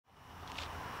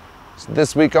So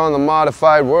this week on the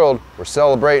Modified World, we're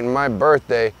celebrating my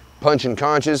birthday, punching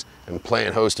conches, and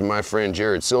playing host to my friend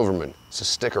Jared Silverman. So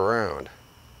stick around.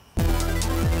 So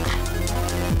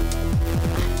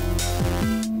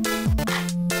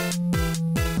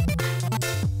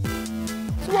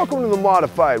welcome to the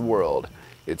Modified World.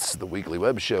 It's the weekly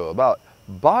web show about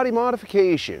body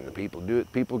modification. The people do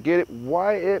it, people get it,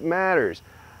 why it matters.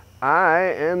 I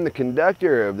am the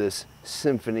conductor of this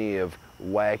symphony of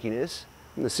wackiness.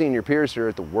 I'm the senior piercer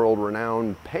at the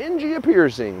world-renowned Pangea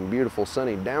Piercing in beautiful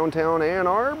sunny downtown Ann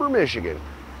Arbor, Michigan.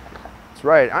 That's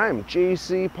right, I'm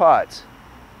J.C. Potts.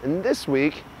 And this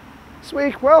week,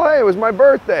 well, hey, it was my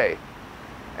birthday.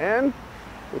 And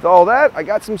with all that, I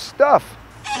got some stuff.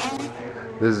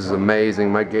 This is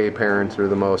amazing. My gay parents are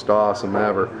the most awesome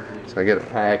ever. So I get a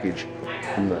package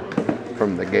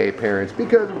from the gay parents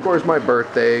because, of course, my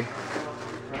birthday.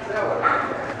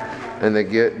 And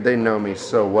they know me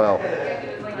so well.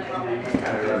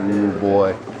 Ooh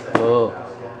boy. Oh.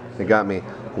 They got me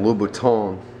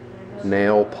Louboutin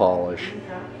nail polish.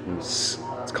 It's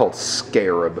called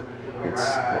Scarab.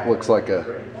 It looks like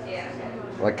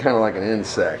kind of like an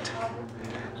insect.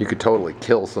 You could totally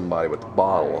kill somebody with the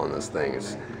bottle on this thing.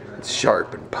 It's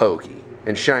sharp and pokey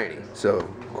and shiny. So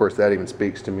of course that even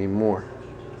speaks to me more.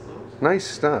 Nice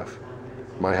stuff.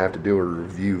 Might have to do a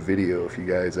review video if you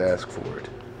guys ask for it.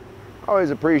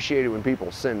 Always appreciate it when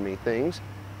people send me things.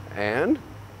 And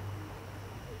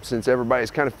since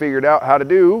everybody's kind of figured out how to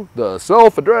do the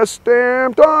self-addressed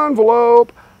stamped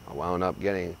envelope, I wound up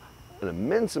getting an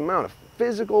immense amount of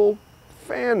physical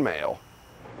fan mail.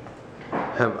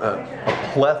 Have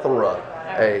a plethora,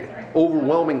 a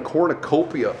overwhelming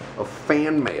cornucopia of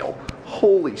fan mail.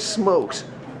 Holy smokes,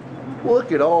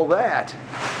 look at all that.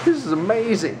 This is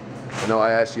amazing. I know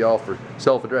I asked y'all for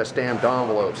self-addressed stamped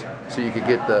envelopes so you could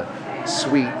get the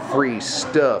sweet free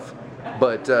stuff,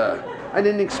 but I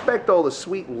didn't expect all the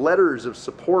sweet letters of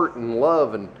support and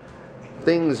love and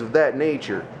things of that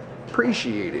nature.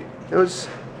 Appreciate it. It was,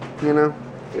 you know,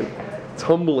 it's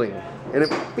humbling and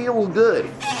it feels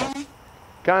good.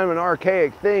 Kind of an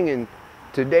archaic thing in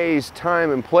today's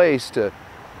time and place to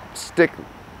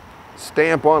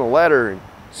stamp on a letter and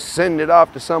send it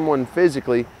off to someone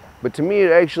physically, but to me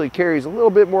it actually carries a little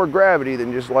bit more gravity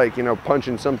than just like, you know,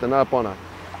 punching something up on a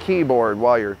keyboard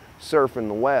while you're surfing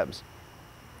the webs.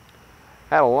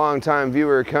 Had a long-time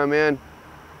viewer come in,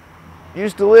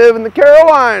 used to live in the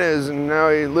Carolinas, and now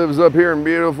he lives up here in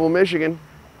beautiful Michigan.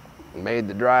 Made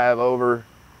the drive over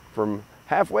from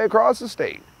halfway across the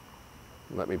state.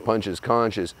 Let me punch his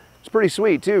conches. It's pretty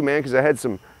sweet too, man, because I had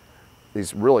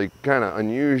these really kind of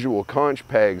unusual conch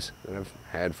pegs that I've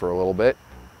had for a little bit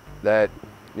that,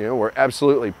 you know, were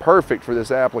absolutely perfect for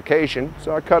this application.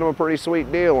 So I cut him a pretty sweet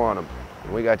deal on them.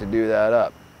 And we got to do that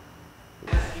up.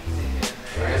 Here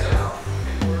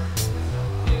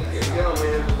we go,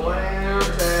 man.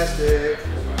 Fantastic.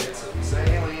 Get some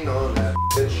saline on that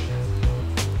bitch.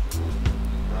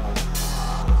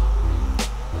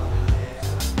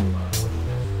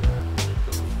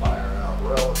 Fire out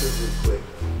relatively quick.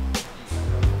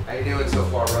 How you doing so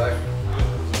far, brother?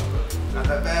 Not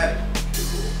that bad.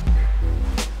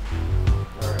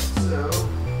 All right, so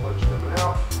punch coming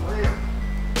out. Bam.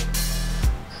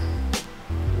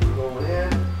 Going in.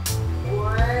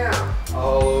 Bam.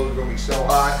 Oh, it's gonna be so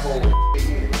hot. Holy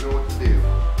shit, you don't know what to do.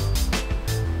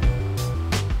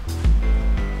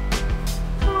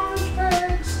 Conch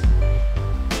pegs.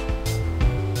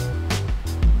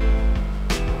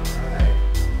 Alright.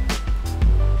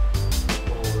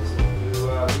 Pull this little glue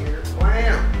out here.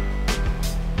 Bam!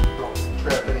 Don't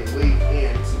trap any leak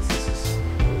in since this is a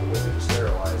liquid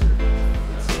sterilizer.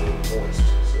 It's a little moist,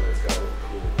 so it's got a little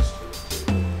coolness to it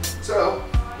too. So,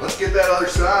 let's get that other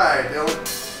side, Dylan.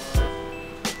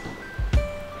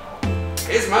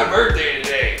 It's my birthday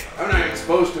today. I'm not even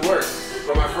supposed to work.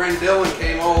 But my friend Dylan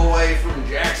came all the way from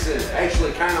Jackson,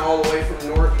 actually kind of all the way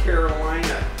from North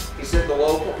Carolina. He said the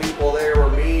local people there were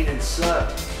mean and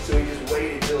sucked, so he just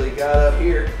waited till he got up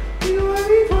here. You know what I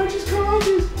mean? Punches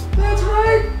conches. That's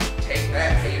right. Take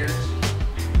that, haters.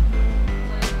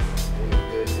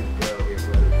 Good to go here,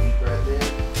 brother. Deep breath in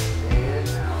and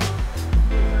out.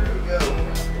 There we go.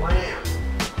 Blam.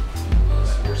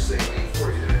 Some more saline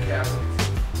for you there, Captain.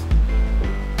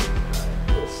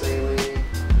 Saline,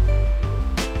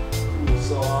 cool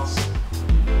sauce.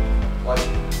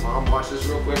 Mom, watch this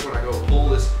real quick when I go pull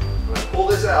this. When I pull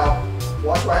this out,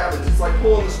 watch what happens. It's like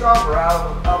pulling the stopper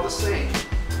out of the sink.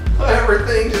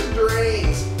 Everything just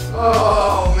drains.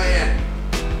 Oh man.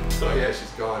 Oh yeah,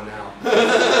 she's gone now.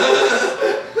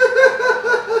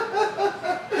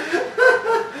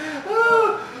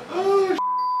 oh,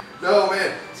 no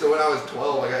man. So when I was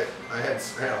 12, I had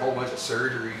a whole bunch of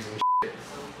surgeries and shit,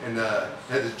 and I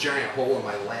had this giant hole in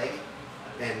my leg.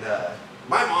 And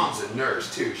my mom's a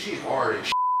nurse too. She's hard as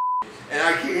shit.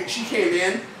 And she came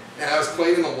in, and I was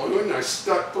cleaning the wound, and I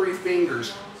stuck 3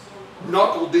 fingers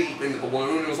knuckle deep into the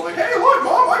wound, and was like, "Hey, look,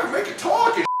 Mom, I can make it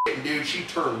talk." And shit. And dude, she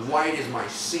turned white as my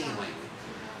ceiling.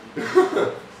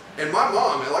 And my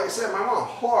mom, like I said, my mom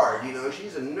hard, you know,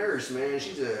 she's a nurse, man.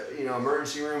 She's a, you know,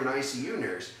 emergency room and ICU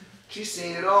nurse. She's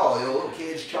seen it all, you know, little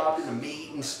kids chopped into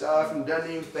meat and stuff, and doesn't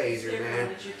even phase her,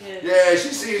 man. Yeah, she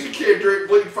sees a kid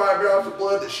bleed 5 drops of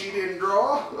blood that she didn't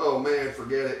draw. Oh man,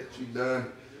 forget it, she's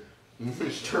done.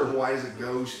 She turned white as a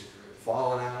ghost,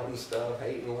 falling out and stuff,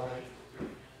 hating life.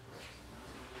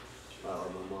 I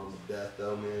love my mom to death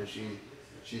though, man.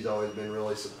 She's always been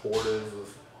really supportive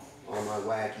of all my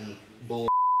wacky bull.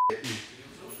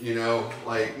 You know,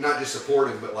 like, not just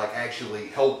supportive, but like actually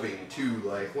helping too.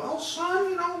 Like, well,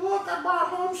 son, you know, look, I brought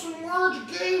home some large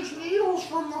gauge needles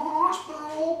from the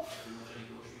hospital.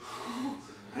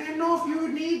 I didn't know if you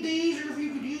would need these or if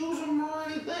you could use them or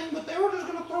anything, but they were just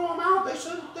going to throw them out. They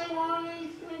said that they wanted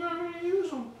to use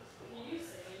them.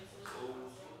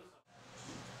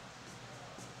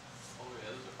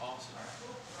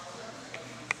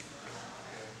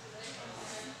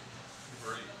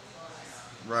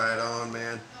 Right on,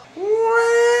 man. Well,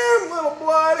 a little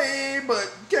bloody, but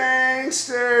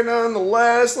gangster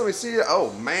nonetheless. Let me see it.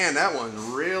 Oh man, that one's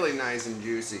really nice and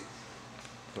juicy.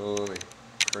 Oh, let me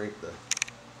crank the.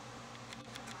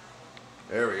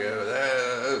 There we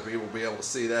go. People will be able to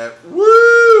see that.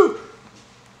 Woo!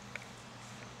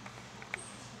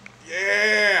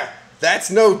 Yeah, that's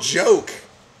no joke.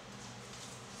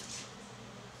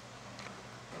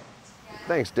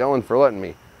 Thanks, Dylan, for letting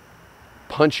me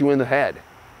punch you in the head.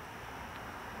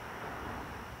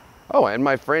 Oh, and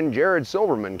my friend Jared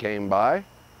Silverman came by.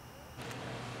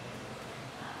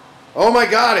 Oh my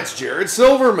God, it's Jared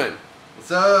Silverman. What's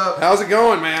up? How's it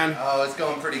going, man? Oh, it's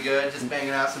going pretty good. Just banging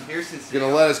out some piercings. Gonna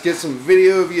let us get some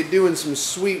video of you doing some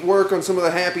sweet work on some of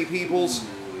the happy peoples?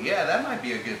 Ooh, yeah, that might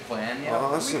be a good plan. Yeah,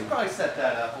 awesome. We could probably set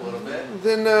that up a little bit.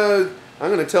 Then I'm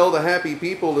gonna tell the happy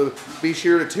people to be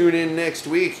sure to tune in next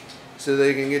week so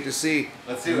they can get to see.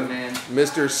 Let's do it, man.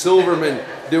 Mr. Silverman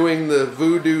doing the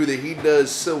voodoo that he does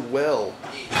so well.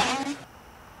 I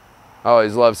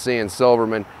always love seeing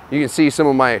Silverman. You can see some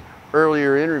of my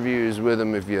earlier interviews with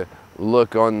him if you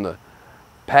look on the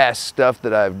past stuff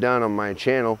that I've done on my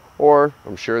channel, or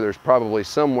I'm sure there's probably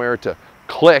somewhere to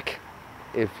click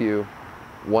if you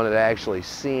wanted to actually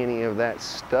see any of that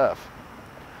stuff.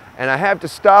 And I have to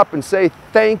stop and say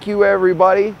thank you,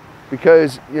 everybody,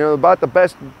 because, you know, about the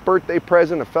best birthday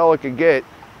present a fella could get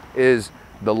is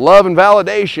the love and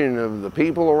validation of the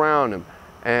people around him.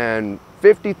 And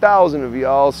 50,000 of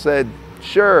y'all said,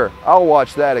 sure, I'll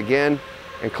watch that again,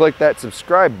 and click that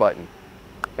subscribe button.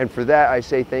 And for that, I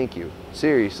say thank you.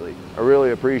 Seriously, I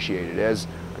really appreciate it. As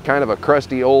kind of a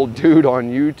crusty old dude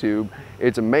on YouTube,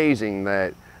 it's amazing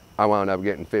that I wound up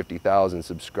getting 50,000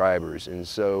 subscribers. And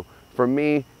so for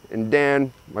me and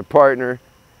Dan, my partner,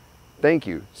 thank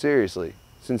you, seriously,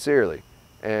 sincerely.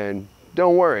 And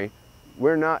don't worry,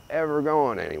 we're not ever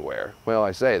going anywhere. Well,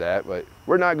 I say that, but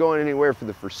we're not going anywhere for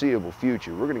the foreseeable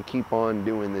future. We're gonna keep on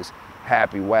doing this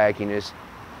happy wackiness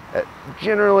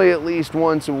generally at least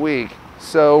once a week.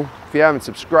 So if you haven't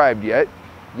subscribed yet,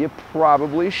 you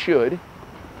probably should.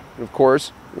 And of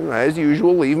course, as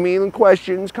usual, leave me any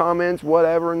questions, comments,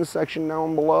 whatever in the section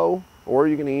down below, or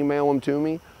you can email them to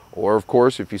me. Or of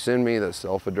course, if you send me the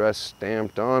self-addressed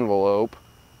stamped envelope,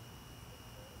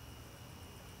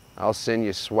 I'll send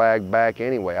you swag back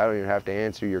anyway. I don't even have to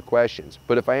answer your questions.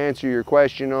 But if I answer your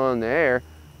question on the air,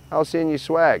 I'll send you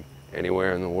swag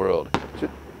anywhere in the world.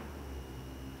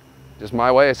 Just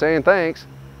my way of saying thanks.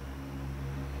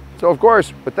 So of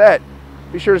course, with that,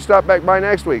 be sure to stop back by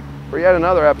next week for yet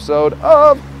another episode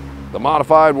of The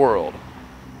Modified World.